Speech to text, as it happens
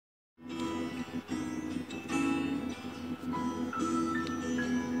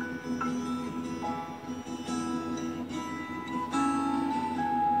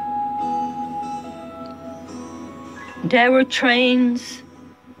There were trains,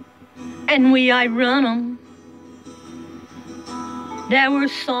 and I run 'em. There were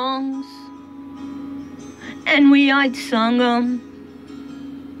songs, and I'd sung 'em.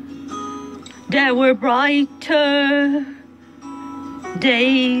 There were brighter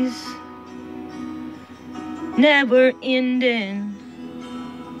days, never ending.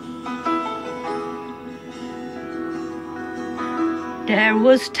 There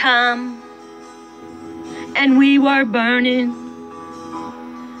was time, and we were burning.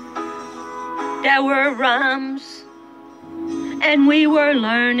 There were rhymes, and we were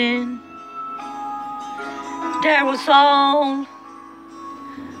learning. There was all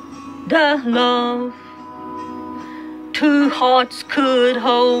the love two hearts could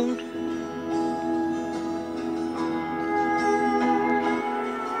hold.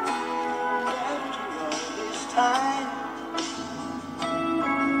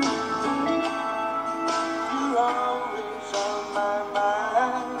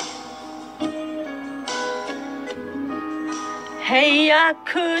 Hey, I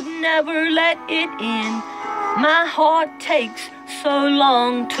could never let it in. My heart takes so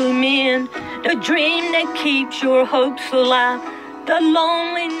long to mend. The dream that keeps your hopes alive, the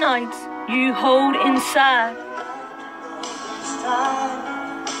lonely nights you hold inside.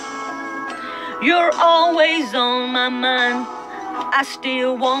 You're always on my mind, I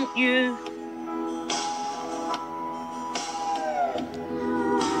still want you.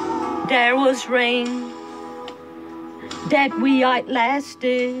 There was rain that we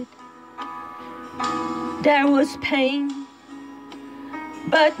outlasted. There was pain,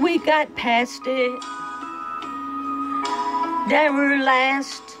 but we got past it. There were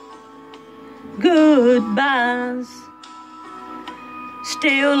last goodbyes,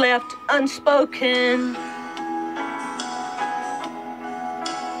 still left unspoken.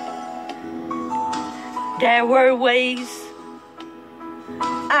 There were ways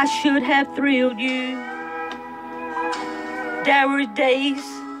I should have thrilled you. There were days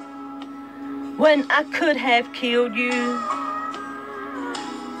when I could have killed you.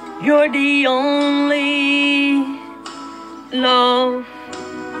 You're the only love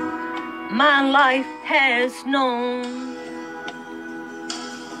my life has known.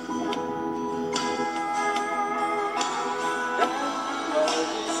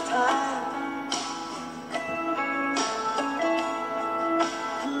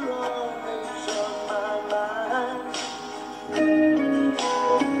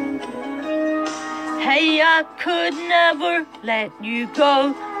 Hey, I could never let you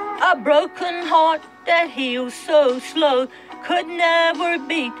go. A broken heart that heals so slow could never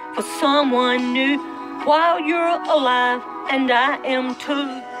beat for someone new. While you're alive and I am too.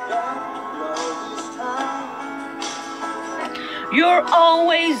 You're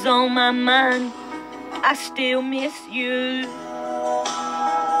always on my mind, I still miss you.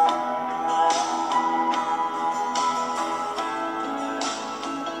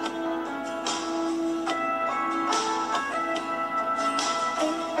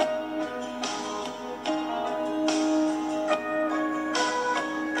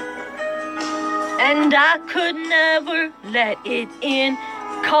 And I could never let it in,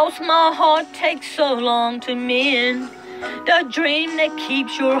 'cause my heart takes so long to mend. The dream that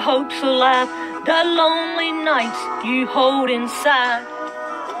keeps your hopes alive, the lonely nights you hold inside.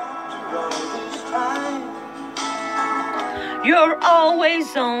 You're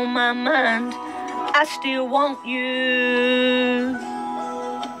always on my mind, I still want you.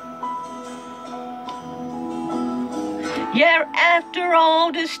 Yeah, after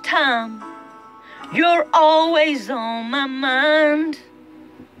all this time, you're always on my mind.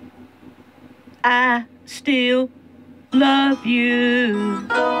 I still love you.